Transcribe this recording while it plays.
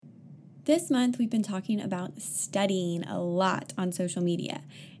This month, we've been talking about studying a lot on social media,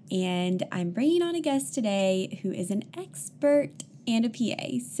 and I'm bringing on a guest today who is an expert and a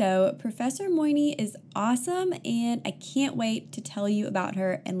PA. So Professor Moini is awesome, and I can't wait to tell you about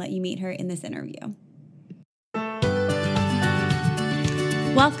her and let you meet her in this interview.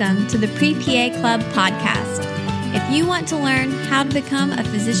 Welcome to the Pre-PA Club podcast. If you want to learn how to become a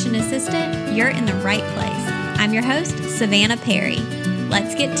physician assistant, you're in the right place. I'm your host, Savannah Perry.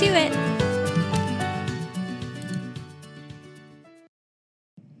 Let's get to it.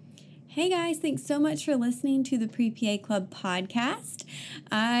 Hey guys, thanks so much for listening to the Pre-PA Club podcast.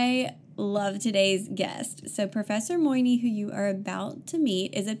 I love today's guest. So Professor Moini, who you are about to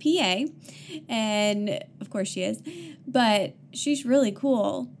meet, is a PA, and of course she is, but she's really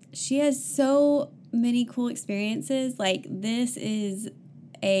cool. She has so many cool experiences. Like, this is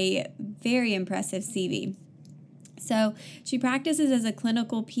a very impressive CV. So she practices as a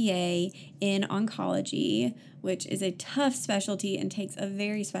clinical PA in oncology, which is a tough specialty and takes a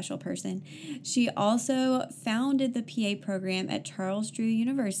very special person. She also founded the PA program at Charles Drew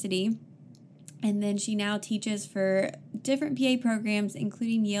University, and then she now teaches for different PA programs,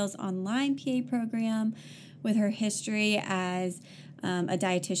 including Yale's online PA program. With her history as a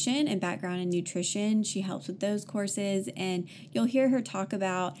dietitian and background in nutrition, she helps with those courses, and you'll hear her talk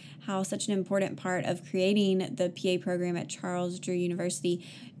about how such an important part of creating the PA program at Charles Drew University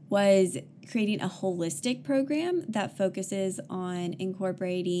was creating a holistic program that focuses on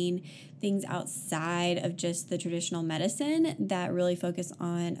incorporating things outside of just the traditional medicine that really focus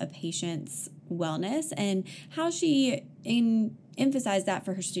on a patient's wellness, and how she emphasized that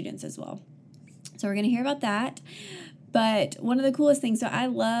for her students as well. So we're going to hear about that. But one of the coolest things, so I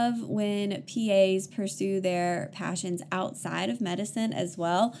love when PAs pursue their passions outside of medicine as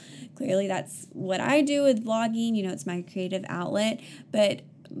well. Clearly, that's what I do with vlogging. You know, it's my creative outlet. But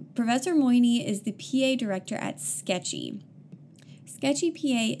Professor Moini is the PA director at Sketchy. Sketchy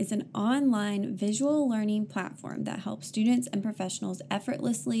PA is an online visual learning platform that helps students and professionals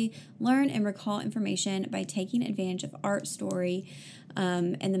effortlessly learn and recall information by taking advantage of art, story,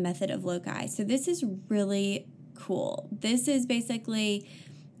 and the method of loci. So this is really cool. This is basically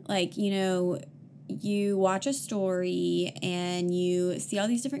like, you watch a story and you see all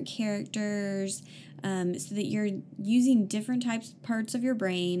these different characters, so that you're using different parts of your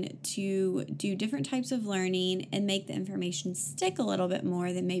brain to do different types of learning and make the information stick a little bit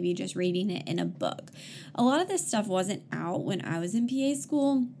more than maybe just reading it in a book. A lot of this stuff wasn't out when I was in PA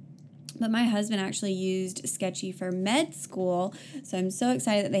school, but my husband actually used Sketchy for med school, so I'm so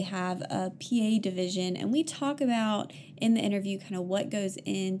excited that they have a PA division, and we talk about in the interview kind of what goes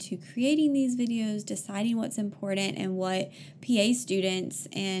into creating these videos, deciding what's important, and what PA students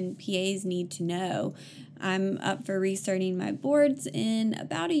and PAs need to know. I'm up for restarting my boards in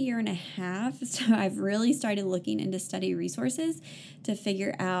about a year and a half, so I've really started looking into study resources to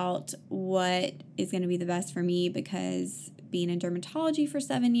figure out what is going to be the best for me, because being in dermatology for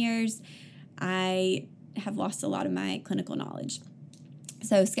 7 years, I have lost a lot of my clinical knowledge.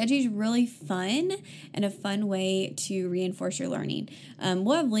 So Sketchy is really fun and a fun way to reinforce your learning.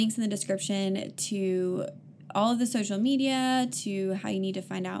 We'll have links in the description to all of the social media, to how you need to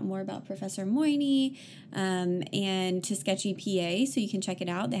find out more about Professor Moini, and to Sketchy PA, so you can check it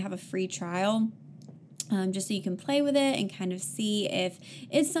out. They have a free trial, just so you can play with it and kind of see if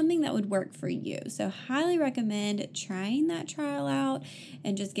it's something that would work for you. So highly recommend trying that trial out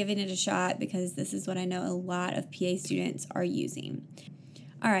and just giving it a shot, because this is what I know a lot of PA students are using.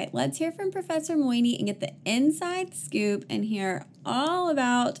 All right, let's hear from Professor Moini and get the inside scoop and hear all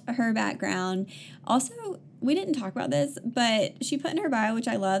about her background. Also, we didn't talk about this, but she put in her bio, which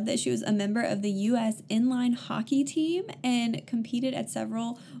I love, that she was a member of the U.S. inline hockey team and competed at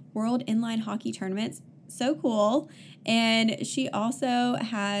several world inline hockey tournaments. So cool. And she also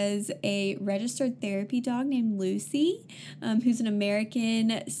has a registered therapy dog named Lucy, who's an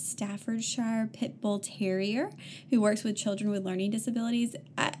American Staffordshire Pit Bull Terrier who works with children with learning disabilities.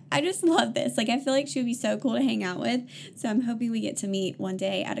 I just love this. Like, I feel like she would be so cool to hang out with. So I'm hoping we get to meet one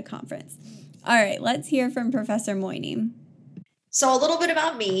day at a conference. All right, let's hear from Professor Moini. So a little bit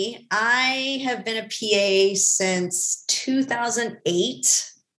about me. I have been a PA since 2008.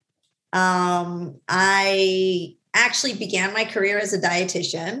 I actually began my career as a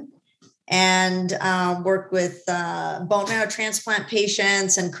dietitian and worked with bone marrow transplant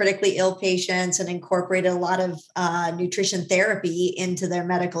patients and critically ill patients, and incorporated a lot of nutrition therapy into their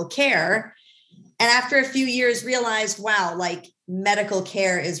medical care. And after a few years realized, wow, like medical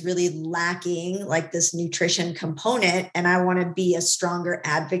care is really lacking like this nutrition component, and I want to be a stronger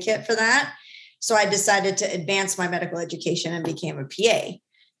advocate for that. So I decided to advance my medical education and became a PA.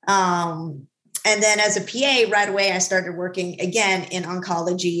 And then as a PA, right away, I started working again in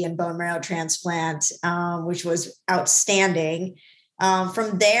oncology and bone marrow transplant, which was outstanding.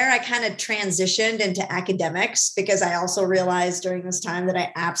 From there, I kind of transitioned into academics because I also realized during this time that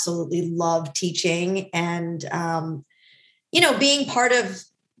I absolutely love teaching and, being part of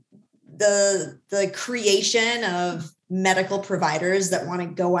the creation of medical providers that want to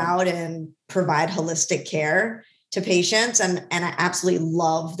go out and provide holistic care to patients. And I absolutely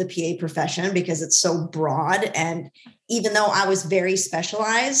love the PA profession because it's so broad. And even though I was very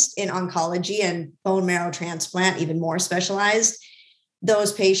specialized in oncology and bone marrow transplant, even more specialized,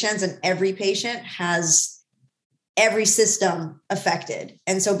 those patients and every patient has every system affected.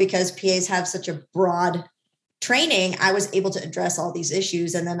 And so because PAs have such a broad training, I was able to address all these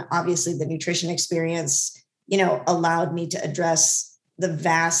issues. And then obviously the nutrition experience, allowed me to address the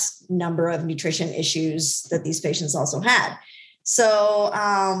vast number of nutrition issues that these patients also had. So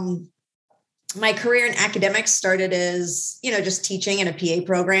my career in academics started as, just teaching in a PA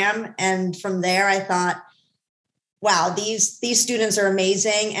program. And from there, I thought, wow, these students are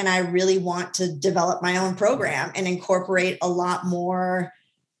amazing. And I really want to develop my own program and incorporate a lot more,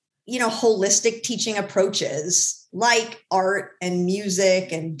 holistic teaching approaches like art and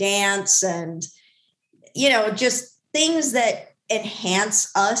music and dance and, just things that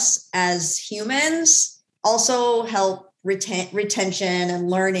enhance us as humans, also help retention and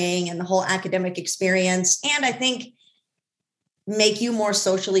learning and the whole academic experience. And I think make you more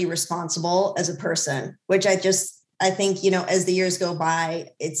socially responsible as a person, which I think, as the years go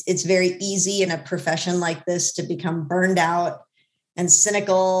by, it's very easy in a profession like this to become burned out and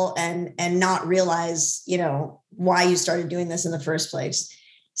cynical and not realize, why you started doing this in the first place.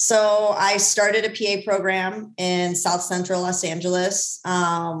 So I started a PA program in South Central Los Angeles,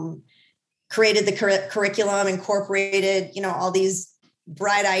 created the curriculum, incorporated, all these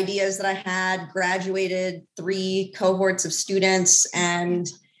bright ideas that I had, graduated 3 cohorts of students and,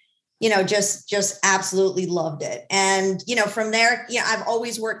 just absolutely loved it. And, from there, I've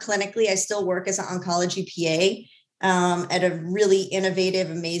always worked clinically. I still work as an oncology PA at a really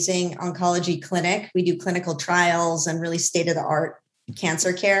innovative, amazing oncology clinic. We do clinical trials and really state-of-the-art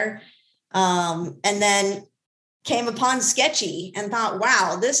cancer care. And then came upon Sketchy and thought,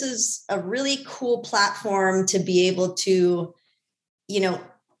 wow, this is a really cool platform to be able to,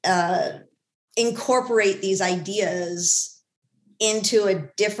 incorporate these ideas into a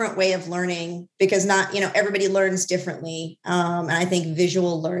different way of learning because not, everybody learns differently. And I think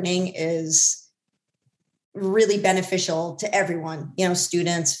visual learning is really beneficial to everyone,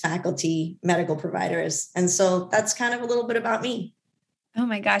 students, faculty, medical providers. And so that's kind of a little bit about me. Oh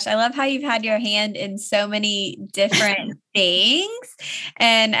my gosh. I love how you've had your hand in so many different things.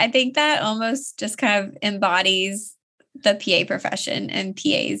 And I think that almost just kind of embodies the PA profession and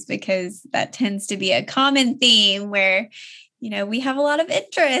PAs because that tends to be a common theme where, we have a lot of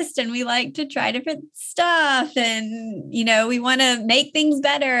interest and we like to try different stuff and, we want to make things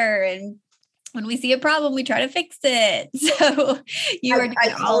better. And when we see a problem, we try to fix it. So you are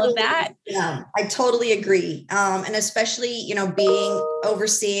doing all of that. Yeah, I totally agree. And especially,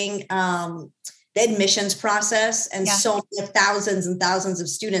 overseeing the admissions process and so many thousands and thousands of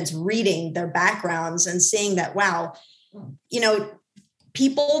students reading their backgrounds and seeing that, wow,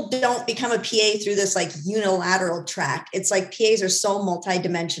 people don't become a PA through this like unilateral track. It's like PAs are so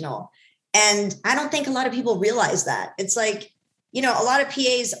multidimensional. And I don't think a lot of people realize that. It's like, a lot of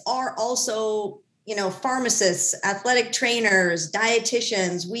PAs are also, pharmacists, athletic trainers,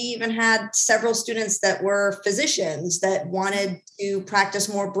 dietitians. We even had several students that were physicians that wanted to practice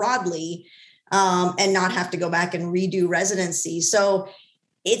more broadly and not have to go back and redo residency. So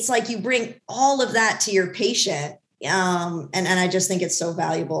it's like you bring all of that to your patient. And I just think it's so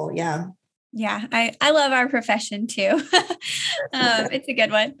valuable. Yeah. Yeah, I love our profession too. It's a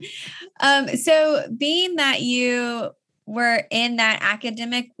good one. So being that you were in that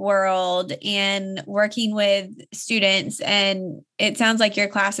academic world and working with students, and it sounds like your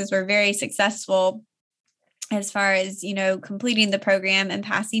classes were very successful as far as, completing the program and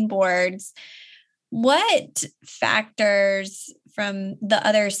passing boards. What factors from the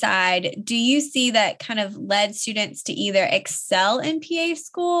other side do you see that kind of led students to either excel in PA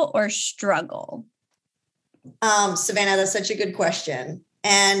school or struggle? Savannah, that's such a good question.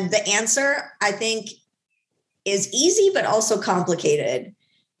 And the answer, I think, is easy, but also complicated.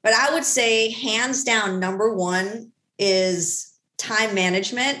 But I would say hands down, number one is time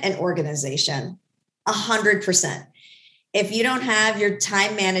management and organization, 100%. If you don't have your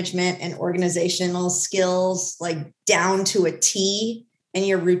time management and organizational skills like down to a T and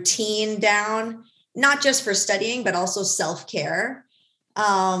your routine down, not just for studying, but also self-care,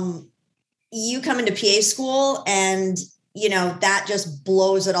 you come into PA school and, that just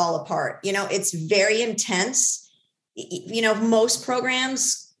blows it all apart. It's very intense. Most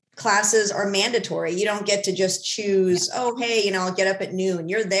programs, classes are mandatory. You don't get to just choose, oh, hey, I'll get up at noon.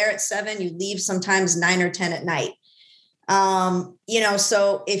 You're there at 7, you leave sometimes 9 or 10 at night.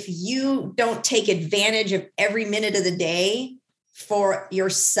 So if you don't take advantage of every minute of the day for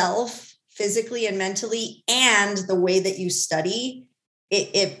yourself, physically and mentally, and the way that you study,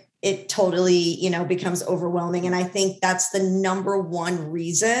 it totally, becomes overwhelming. And I think that's the number one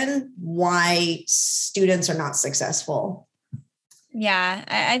reason why students are not successful. Yeah,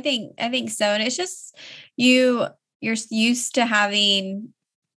 I think so. And it's just, you're used to having,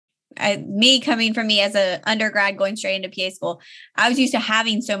 me coming from me as an undergrad going straight into PA school, I was used to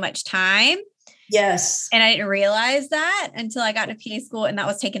having so much time. Yes. And I didn't realize that until I got to PA school, and that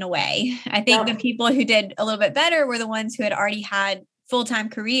was taken away. I think the people who did a little bit better were the ones who had already had full-time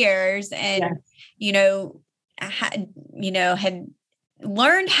careers and, had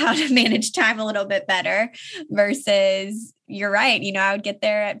learned how to manage time a little bit better versus, you're right. I would get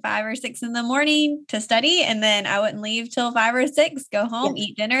there at 5 or 6 in the morning to study, and then I wouldn't leave till 5 or 6, go home,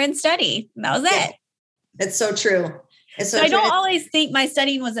 eat dinner, and study. And that was it. It's so true. It's so I true. don't always think my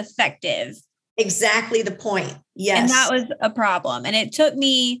studying was effective. Exactly the point. Yes. And that was a problem. And it took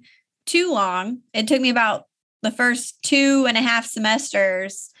me too long. It took me about the first 2.5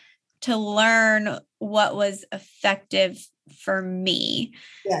 semesters to learn what was effective for me.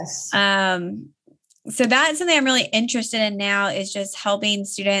 Yes. So that's something I'm really interested in now, is just helping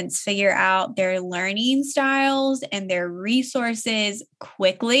students figure out their learning styles and their resources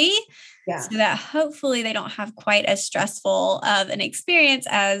quickly. Yeah. So that hopefully they don't have quite as stressful of an experience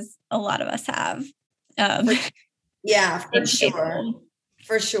as a lot of us have. For sure.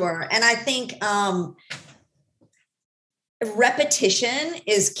 For sure. And I think repetition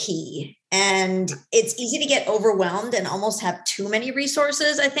is key. And it's easy to get overwhelmed and almost have too many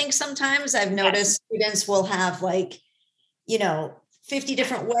resources. I think sometimes I've noticed students will have 50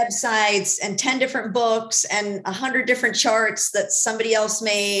 different websites and 10 different books and 100 different charts that somebody else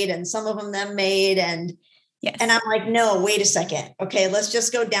made and some of them made. And I'm like, no, wait a second. Okay, let's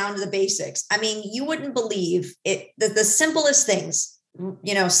just go down to the basics. I mean, you wouldn't believe it. The simplest things,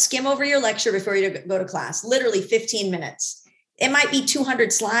 skim over your lecture before you go to class, literally 15 minutes. It might be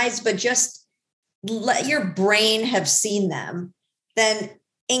 200 slides, but just let your brain have seen them. Then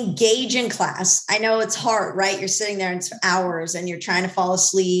engage in class. I know it's hard, right? You're sitting there and it's hours and you're trying to fall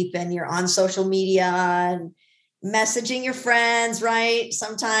asleep and you're on social media and messaging your friends, right?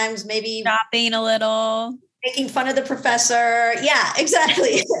 Sometimes maybe shopping a little, making fun of the professor. Yeah,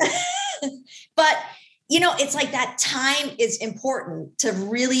 exactly. But it's like that time is important to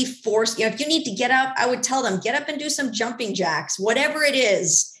really force, if you need to get up, I would tell them, get up and do some jumping jacks, whatever it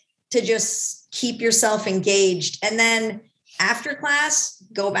is, to just keep yourself engaged. And then after class,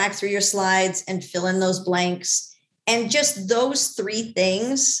 go back through your slides and fill in those blanks. And just those 3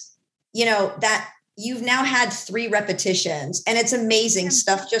 things, that you've now had 3 repetitions, and it's amazing.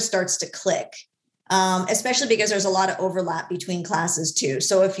 Stuff just starts to click. Especially because there's a lot of overlap between classes too.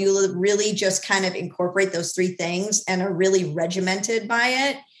 So if you really just kind of incorporate those 3 things and are really regimented by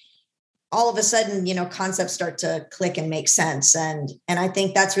it, all of a sudden, concepts start to click and make sense. And I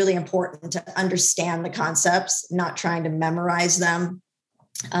think that's really important, to understand the concepts, not trying to memorize them.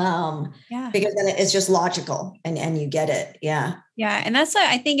 Because then it's just logical and you get it. Yeah. Yeah. And that's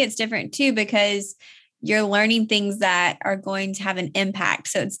why I think it's different too, because you're learning things that are going to have an impact.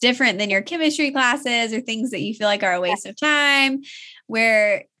 So it's different than your chemistry classes or things that you feel like are a waste of time,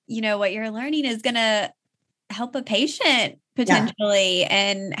 where, what you're learning is going to help a patient potentially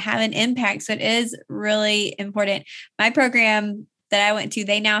and have an impact. So it is really important. My program that I went to,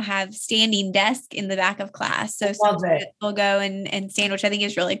 they now have standing desk in the back of class. So students will go and stand, which I think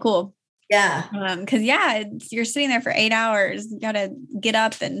is really cool. Yeah. Cause you're sitting there for 8 hours. You got to get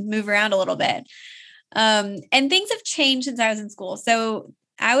up and move around a little bit. And things have changed since I was in school. So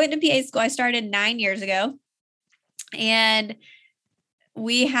I went to PA school. I started 9 years ago, and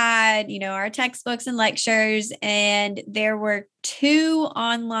we had, our textbooks and lectures, and there were 2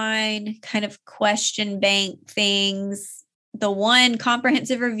 online kind of question bank things, the one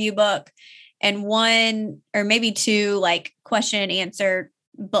comprehensive review book and 1 or maybe 2 question and answer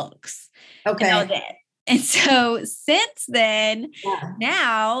books. Okay. And that was it. And so since then,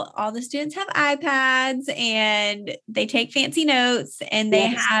 now all the students have iPads and they take fancy notes, and they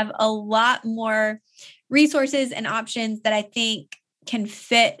have a lot more resources and options that I think can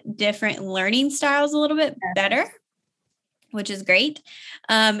fit different learning styles a little bit better. which is great.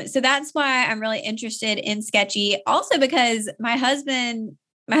 So that's why I'm really interested in Sketchy. Also because my husband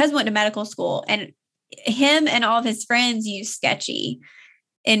went to medical school, and him and all of his friends use Sketchy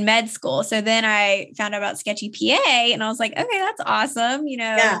in med school. So then I found out about Sketchy PA, and I was like, okay, that's awesome.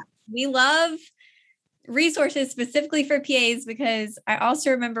 Yeah. We love resources specifically for PAs, because I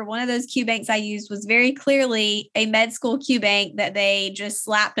also remember one of those Q banks I used was very clearly a med school Q bank that they just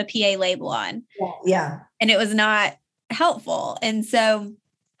slapped a PA label on. Yeah. And it was not helpful. And so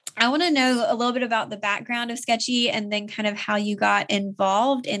I want to know a little bit about the background of Sketchy, and then kind of how you got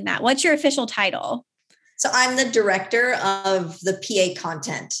involved in that. What's your official title? So I'm the director of the PA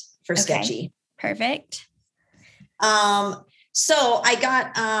content for Sketchy. Perfect. So I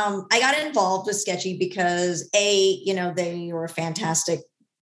got involved with Sketchy because they were a fantastic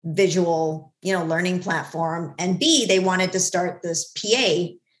visual, learning platform, and B, they wanted to start this PA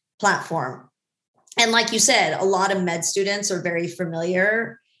platform. And like you said, a lot of med students are very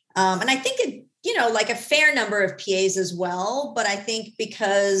familiar. And I think like a fair number of PAs as well. But I think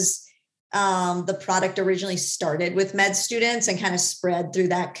because the product originally started with med students and kind of spread through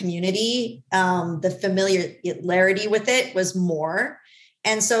that community, the familiarity with it was more.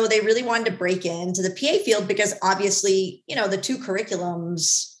 And so they really wanted to break into the PA field because obviously, the two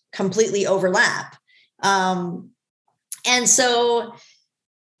curriculums completely overlap. And so,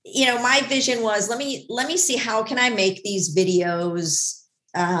 my vision was, let me see, how can I make these videos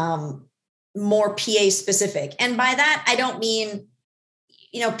more PA specific? And by that, I don't mean,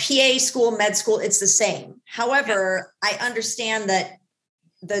 PA school, med school, it's the same. However, I understand that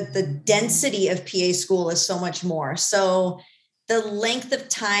the density of PA school is so much more. So the length of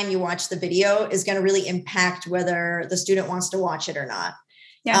time you watch the video is going to really impact whether the student wants to watch it or not.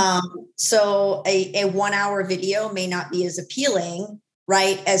 Yeah. So a 1 hour video may not be as appealing,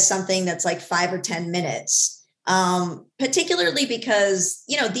 right, as something that's like 5 or 10 minutes, particularly because,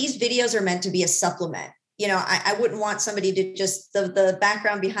 these videos are meant to be a supplement. I wouldn't want somebody to just, the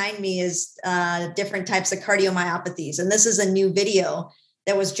background behind me is different types of cardiomyopathies. And this is a new video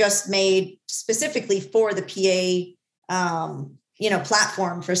that was just made specifically for the PA,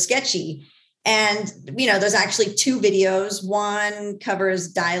 platform for Sketchy. And, there's actually two videos. One covers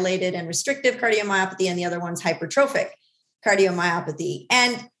dilated and restrictive cardiomyopathy, and the other one's hypertrophic cardiomyopathy.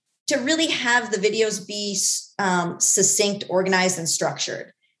 And to really have the videos be succinct, organized, and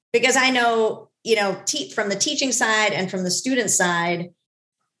structured, because I know, from the teaching side and from the student side,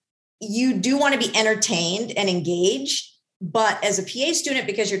 you do want to be entertained and engaged. But as a PA student,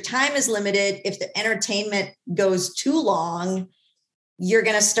 because your time is limited, if the entertainment goes too long, you're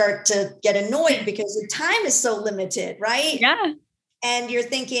going to start to get annoyed because the time is so limited, right? Yeah. And you're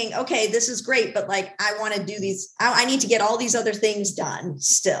thinking, okay, this is great, but like, I want to do these, I need to get all these other things done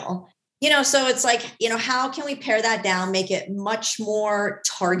still. So it's like, how can we pare that down, make it much more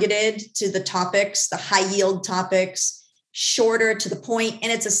targeted to the topics, the high yield topics, shorter to the point,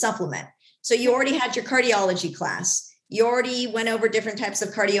 and it's a supplement. So you already had your cardiology class. You already went over different types of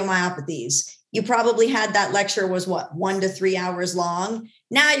cardiomyopathies. You probably had that lecture was 1 to 3 hours long.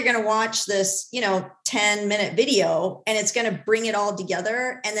 Now you're going to watch this, 10-minute video, and it's going to bring it all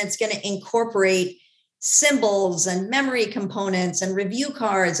together. And then it's going to incorporate symbols and memory components and review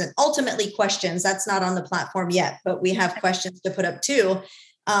cards and ultimately questions. That's not on the platform yet, but we have questions to put up too.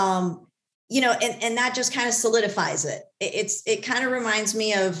 And that just kind of solidifies it. It kind of reminds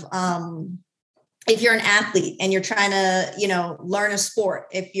me of, if you're an athlete and you're trying to, learn a sport,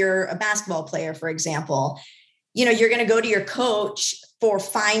 if you're a basketball player, for example, you're going to go to your coach for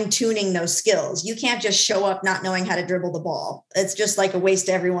fine tuning those skills. You can't just show up not knowing how to dribble the ball. It's just like a waste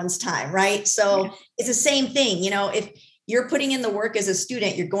of everyone's time, right? So It's the same thing. If you're putting in the work as a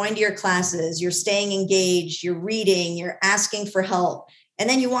student, you're going to your classes, you're staying engaged, you're reading, you're asking for help, and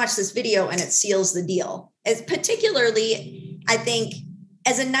then you watch this video and it seals the deal. It's particularly, I think,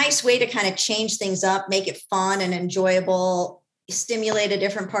 as a nice way to kind of change things up, make it fun and enjoyable, stimulate a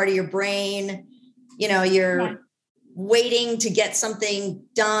different part of your brain. You're waiting to get something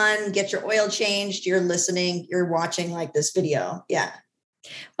done, get your oil changed, you're listening, you're watching like this video. Yeah.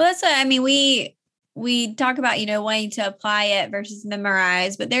 Well, that's what, we talk about, wanting to apply it versus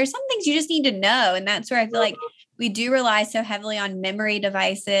memorize, but there's some things you just need to know. And that's where I feel like we do rely so heavily on memory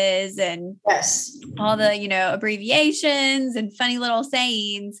devices and all the, abbreviations and funny little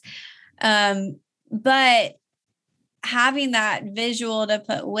sayings. But having that visual to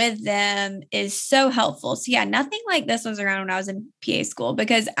put with them is so helpful. So yeah, nothing like this was around when I was in PA school,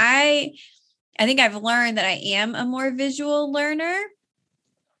 because I think I've learned that I am a more visual learner.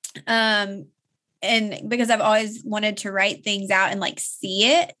 And because I've always wanted to write things out and like see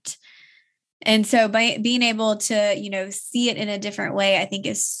it. And so by being able to, see it in a different way, I think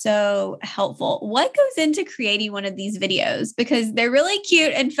is so helpful. What goes into creating one of these videos? Because they're really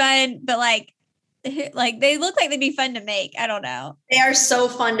cute and fun, but like they look like they'd be fun to make. I don't know. They are so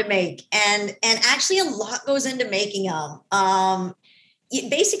fun to make. And actually a lot goes into making them.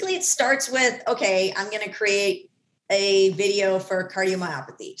 Basically it starts with, okay, I'm going to create a video for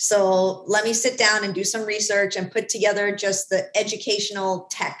cardiomyopathy. So let me sit down and do some research and put together just the educational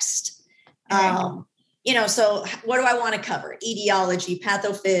text. So what do I want to cover? Etiology,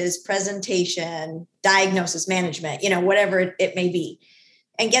 pathophys, presentation, diagnosis, management, whatever it may be,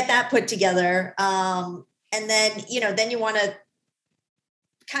 and get that put together. And then, then you want to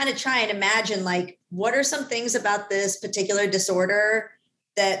kind of try and imagine, like, what are some things about this particular disorder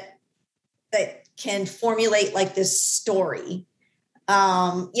that can formulate like this story.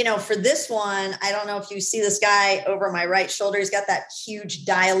 For this one, I don't know if you see this guy over my right shoulder. He's got that huge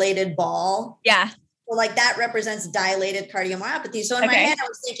dilated ball. Yeah. Well, like that represents dilated cardiomyopathy. So in my head, I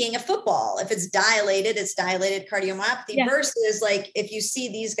was thinking a football. If it's dilated cardiomyopathy versus like, if you see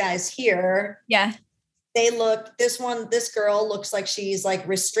these guys here, this girl looks like she's like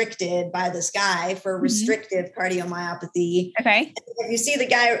restricted by this guy for restrictive cardiomyopathy. Okay. And if you see the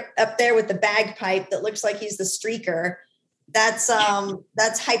guy up there with the bagpipe that looks like he's the streaker, that's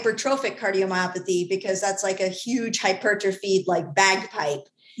hypertrophic cardiomyopathy, because that's like a huge hypertrophied like bagpipe.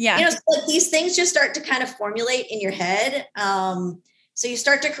 Yeah. So like these things just start to kind of formulate in your head. So you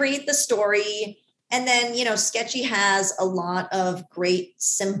start to create the story. And then, Sketchy has a lot of great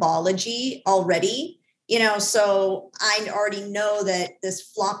symbology already. So I already know that this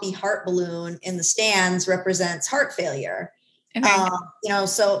floppy heart balloon in the stands represents heart failure. Okay. I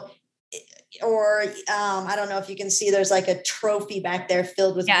don't know if you can see, there's like a trophy back there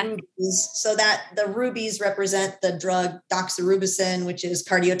filled with rubies. So that the rubies represent the drug doxorubicin, which is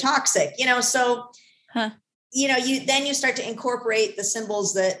cardiotoxic, you start to incorporate the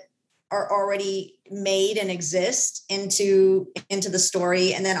symbols that are already made and exist into the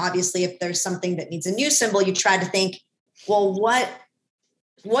story. And then obviously if there's something that needs a new symbol, you try to think, well,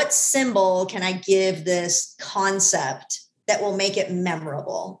 what symbol can I give this concept that will make it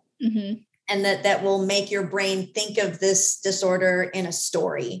memorable? Mm-hmm. And that will make your brain think of this disorder in a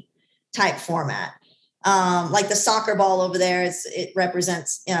story type format. Like the soccer ball over there, it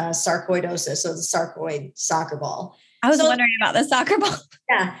represents sarcoidosis, so the sarcoid soccer ball. I was wondering about the soccer ball.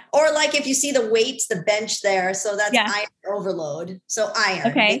 Yeah. Or like if you see the weights, the bench there, so that's iron overload. So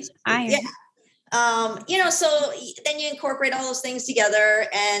iron. Okay. Iron. Yeah. So then you incorporate all those things together,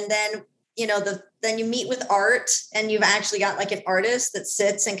 and then, then you meet with art, and you've actually got like an artist that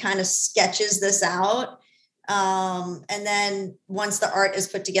sits and kind of sketches this out. And then once the art is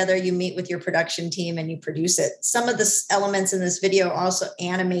put together, you meet with your production team and you produce it. Some of the elements in this video are also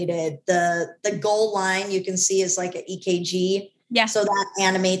animated. The goal line you can see is like an EKG. Yeah. So that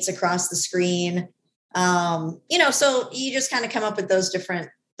animates across the screen. So you just kind of come up with those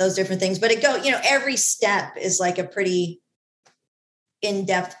different things, but every step is like a pretty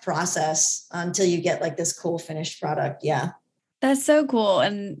in-depth process until you get like this cool finished product. Yeah. That's so cool.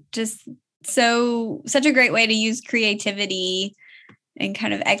 And just such a great way to use creativity and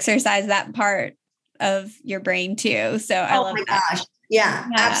kind of exercise that part of your brain too. So I love that. Gosh. Yeah,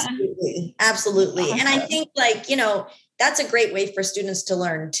 absolutely. Absolutely. Awesome. And I think like, that's a great way for students to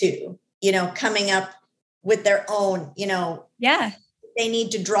learn too, coming up with their own, if they need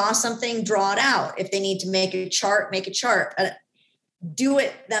to draw something, draw it out. If they need to make a chart, make a chart. Do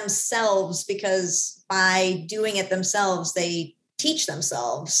it themselves, because by doing it themselves, they teach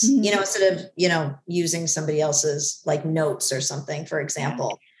themselves, instead of, using somebody else's like notes or something, for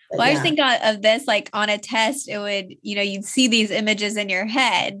example. Yeah. Well, I just think of this, like on a test, it would, you'd see these images in your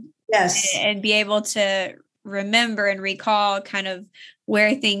head. Yes. And be able to remember and recall kind of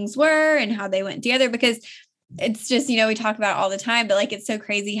where things were and how they went together, because it's just, we talk about it all the time, but like, it's so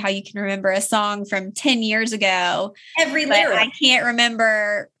crazy how you can remember a song from 10 years ago. Every lyric. I can't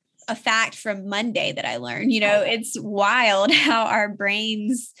remember a fact from Monday that I learned. It's wild how our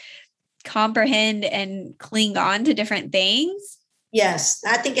brains comprehend and cling on to different things. Yes.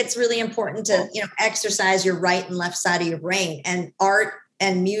 I think it's really important to, exercise your right and left side of your brain, and art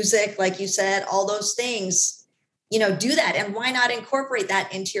and music, like you said, all those things, do that. And why not incorporate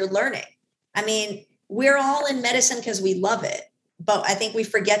that into your learning? I mean, we're all in medicine because we love it, but I think we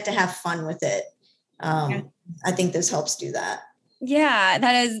forget to have fun with it. I think this helps do that. Yeah,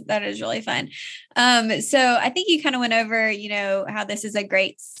 that is really fun. So I think you kind of went over, how this is a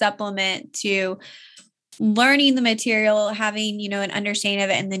great supplement to learning the material, having, an understanding of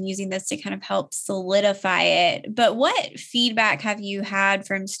it, and then using this to kind of help solidify it. But what feedback have you had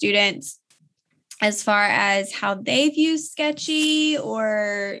from students as far as how they've used Sketchy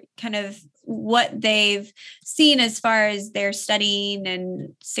or kind of what they've seen as far as their studying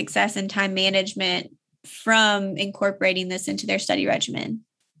and success and time management from incorporating this into their study regimen?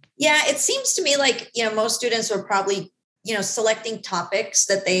 Yeah, it seems to me like, most students are probably, selecting topics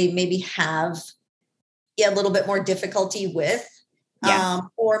that they maybe have a little bit more difficulty with. Yeah.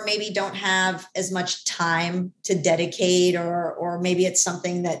 Or maybe don't have as much time to dedicate, or maybe it's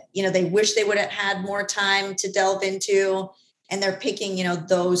something that, they wish they would have had more time to delve into, and they're picking,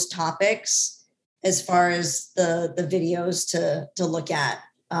 those topics as far as the videos to look at.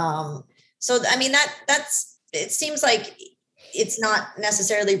 So, I mean, it seems like it's not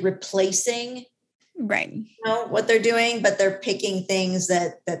necessarily replacing Right. what they're doing, but they're picking things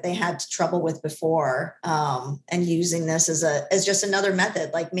that they had trouble with before, and using this as just another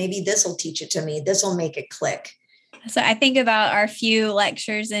method. Like, maybe this will teach it to me. This will make it click. So I think about our few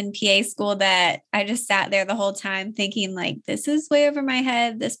lectures in PA school that I just sat there the whole time thinking, like, this is way over my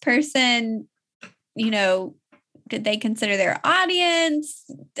head. This person, did they consider their audience?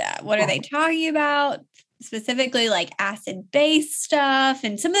 What are they talking about? Specifically, like acid-base stuff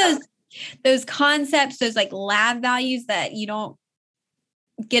and some of those concepts, those like lab values that you don't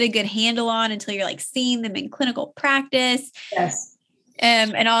get a good handle on until you're like seeing them in clinical practice. Yes.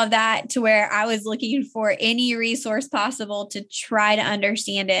 And all of that, to where I was looking for any resource possible to try to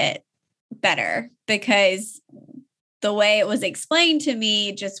understand it better, because the way it was explained to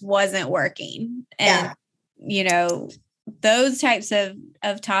me just wasn't working. And, those types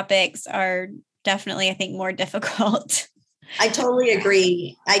of topics are definitely, I think, more difficult. I totally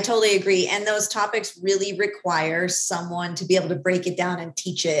agree. And those topics really require someone to be able to break it down and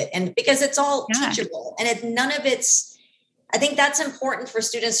teach it. And because it's all teachable, and none of it's, I think that's important for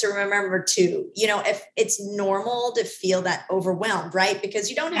students to remember too. If it's normal to feel that overwhelmed, right? Because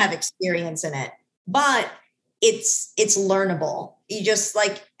you don't have experience in it, but it's learnable. You just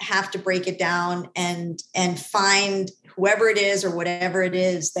have to break it down and find whoever it is or whatever it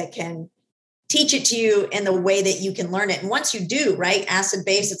is that can teach it to you in the way that you can learn it. And once you do, right, acid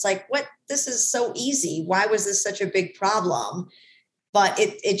base, it's like, what? This is so easy. Why was this such a big problem? But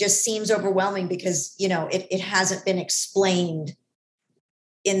it just seems overwhelming because, it hasn't been explained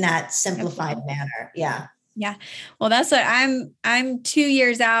in that simplified manner. Yeah. Yeah. Well, that's what I'm 2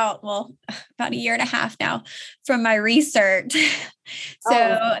 years out. Well, about a year and a half now from my research.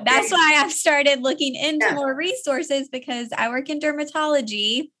 That's why I've started looking into more resources, because I work in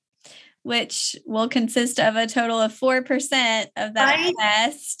dermatology, which will consist of a total of 4% of that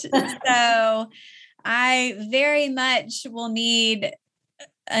test. So I very much will need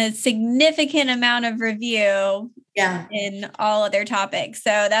a significant amount of review in all other topics. So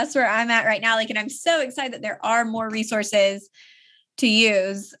that's where I'm at right now. And I'm so excited that there are more resources to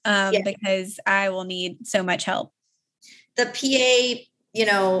use, because I will need so much help. The PA,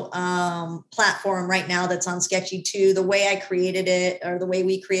 platform right now that's on Sketchy too, the way I created it, or the way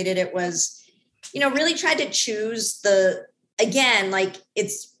we created it, was, really tried to choose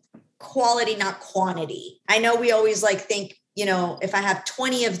it's quality, not quantity. I know we always think, if I have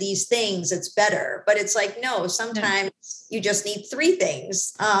 20 of these things, it's better, but it's no, sometimes you just need 3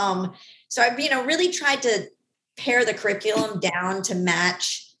 things. So I've, really tried to pare the curriculum down to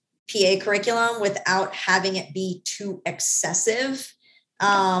match PA curriculum without having it be too excessive.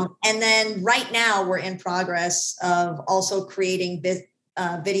 And then right now we're in progress of also creating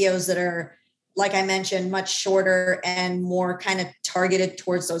videos that are, like I mentioned, much shorter and more kind of targeted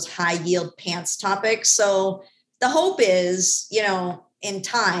towards those high yield pants topics. So the hope is, in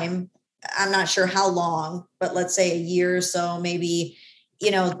time, I'm not sure how long, but let's say a year or so, maybe,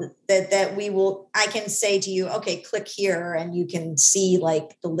 that I can say to you, okay, click here, and you can see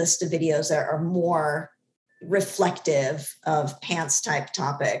the list of videos that are more reflective of pants type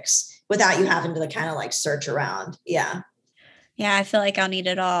topics without you having to kind of search around. Yeah. Yeah. I feel like I'll need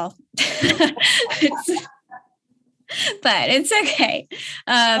it all. But it's okay.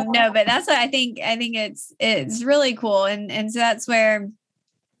 No, but that's what I think it's really cool. And so that's where,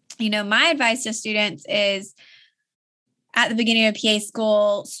 my advice to students is, at the beginning of PA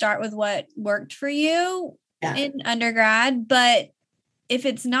school, start with what worked for you in undergrad. But if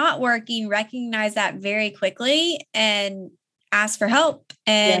it's not working, recognize that very quickly and ask for help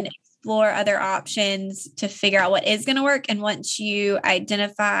and explore other options to figure out what is going to work. And once you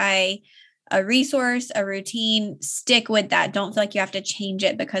identify a resource, a routine, stick with that. Don't feel like you have to change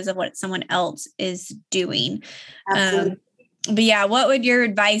it because of what someone else is doing. But yeah, what would your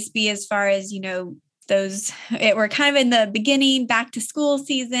advice be as far as, we're kind of in the beginning back to school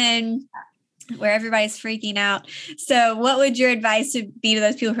season where everybody's freaking out. So what would your advice be to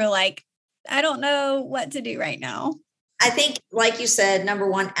those people who are like, I don't know what to do right now. I think, like you said, number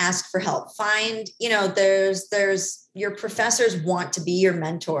one, ask for help. Find, there's your professors want to be your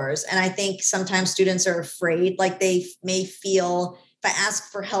mentors. And I think sometimes students are afraid, like they may feel if I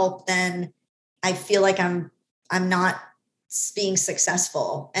ask for help, then I feel like I'm not being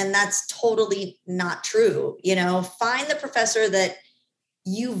successful. And that's totally not true. Find the professor that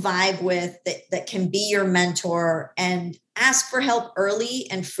you vibe with, that can be your mentor, and ask for help early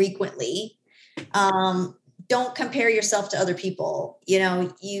and frequently. Don't compare yourself to other people.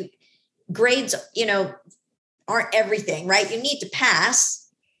 Grades, aren't everything, right? You need to pass,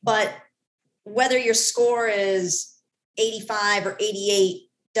 but whether your score is 85 or 88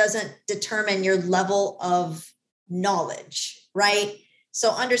 doesn't determine your level of knowledge, right?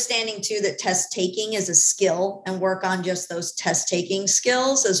 So understanding too that test taking is a skill, and work on just those test taking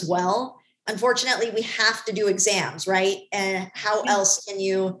skills as well. Unfortunately, we have to do exams, right? And how else can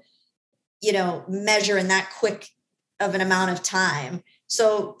you measure in that quick of an amount of time?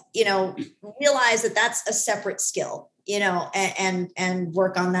 So, realize that that's a separate skill, and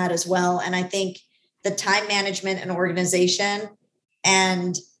work on that as well. And I think the time management and organization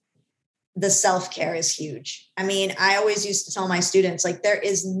and the self-care is huge. I mean, I always used to tell my students, like, there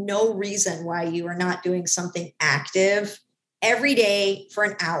is no reason why you are not doing something active every day for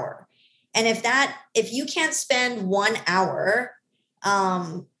an hour. And if you can't spend 1 hour,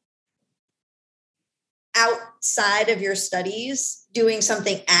 outside of your studies doing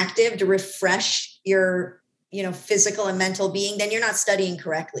something active to refresh your physical and mental being, then you're not studying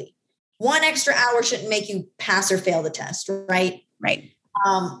correctly. 1 extra hour shouldn't make you pass or fail the test, right?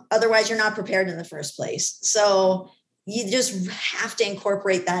 Otherwise you're not prepared in the first place. So you just have to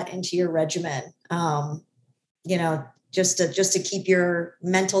incorporate that into your regimen, just to keep your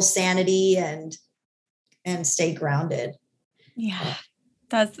mental sanity and stay grounded. Yeah.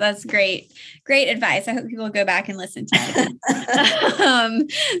 That's great. Great advice. I hope people go back and listen to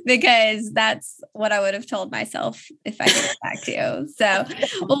it. Because that's what I would have told myself if I get back to. So,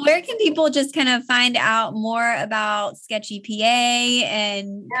 well, where can people just kind of find out more about Sketchy PA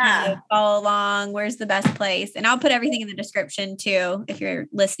and kind of follow along? Where's the best place? And I'll put everything in the description too, if you're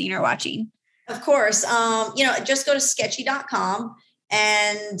listening or watching. Of course. Just go to sketchy.com.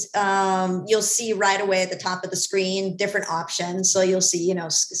 And you'll see right away at the top of the screen different options. So you'll see,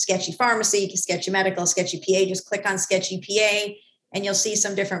 Sketchy Pharmacy, Sketchy Medical, Sketchy PA. Just click on Sketchy PA and you'll see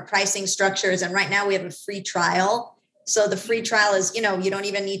some different pricing structures. And right now we have a free trial. So the free trial is, you don't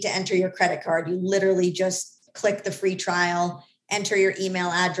even need to enter your credit card. You literally just click the free trial, enter your email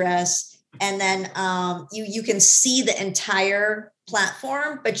address, and then you can see the entire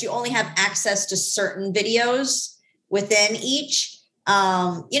platform, but you only have access to certain videos within each.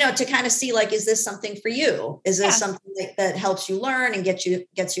 To kind of see, like, is this something for you? Is this something that helps you learn and gets you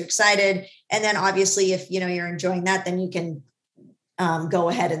excited? And then obviously if, you're enjoying that, then you can go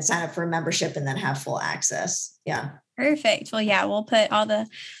ahead and sign up for a membership and then have full access. Yeah. Perfect. Well, yeah, we'll put all the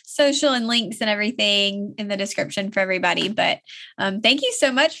social and links and everything in the description for everybody. But thank you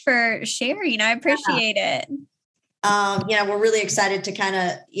so much for sharing. I appreciate it. We're really excited to kind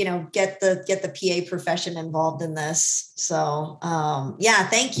of, get the PA profession involved in this. So,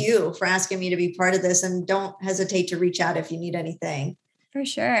 thank you for asking me to be part of this, and don't hesitate to reach out if you need anything. For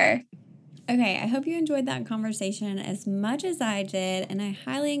sure. Okay, I hope you enjoyed that conversation as much as I did, and I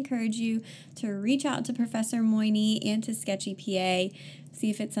highly encourage you to reach out to Professor Moini and to Sketchy PA. See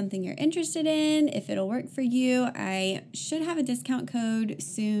if it's something you're interested in, if it'll work for you. I should have a discount code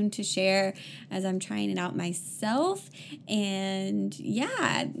soon to share as I'm trying it out myself. And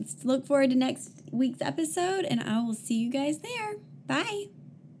look forward to next week's episode, and I will see you guys there. Bye.